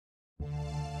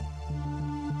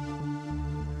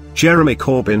Jeremy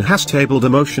Corbyn has tabled a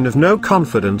motion of no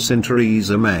confidence in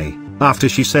Theresa May, after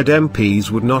she said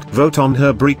MPs would not vote on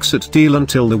her Brexit deal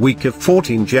until the week of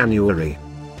 14 January.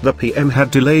 The PM had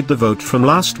delayed the vote from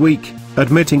last week,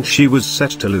 admitting she was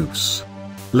set to lose.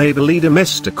 Labour leader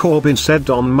Mr Corbyn said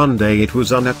on Monday it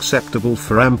was unacceptable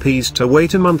for MPs to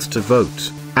wait a month to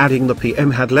vote, adding the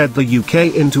PM had led the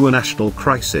UK into a national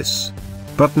crisis.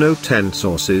 But no 10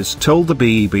 sources told the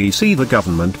BBC the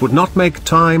government would not make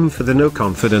time for the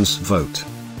no-confidence vote.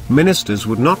 Ministers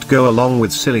would not go along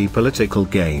with silly political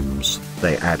games,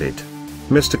 they added.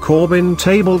 Mr Corbyn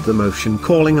tabled the motion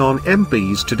calling on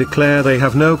MPs to declare they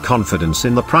have no confidence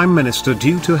in the Prime Minister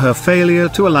due to her failure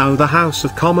to allow the House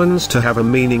of Commons to have a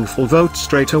meaningful vote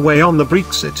straight away on the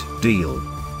Brexit deal.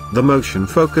 The motion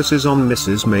focuses on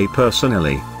Mrs May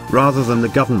personally, rather than the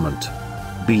government.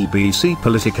 BBC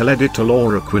political editor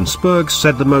Laura Quinsberg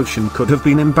said the motion could have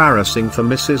been embarrassing for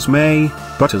Mrs May,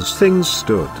 but as things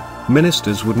stood,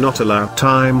 ministers would not allow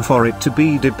time for it to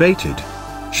be debated.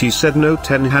 She said no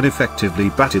 10 had effectively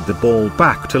batted the ball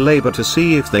back to Labour to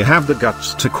see if they have the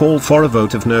guts to call for a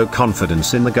vote of no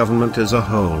confidence in the government as a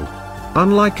whole.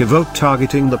 Unlike a vote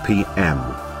targeting the PM,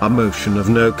 a motion of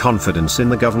no confidence in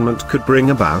the government could bring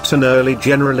about an early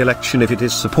general election if it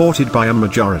is supported by a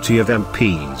majority of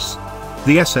MPs.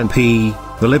 The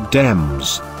SNP, the Lib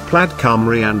Dems, Plaid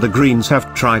Cymru and the Greens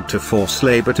have tried to force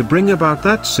Labour to bring about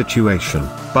that situation,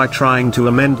 by trying to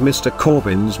amend Mr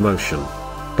Corbyn's motion.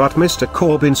 But Mr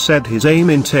Corbyn said his aim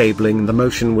in tabling the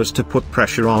motion was to put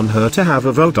pressure on her to have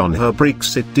a vote on her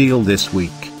Brexit deal this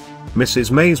week. Mrs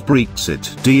May's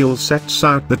Brexit deal sets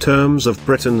out the terms of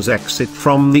Britain's exit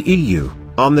from the EU,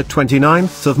 on the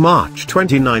 29th of March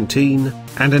 2019,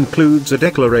 and includes a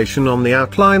declaration on the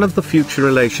outline of the future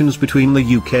relations between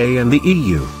the UK and the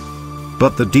EU.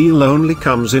 But the deal only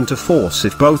comes into force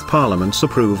if both parliaments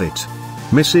approve it.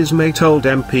 Mrs May told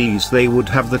MPs they would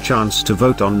have the chance to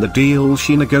vote on the deal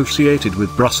she negotiated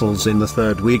with Brussels in the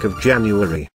third week of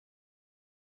January.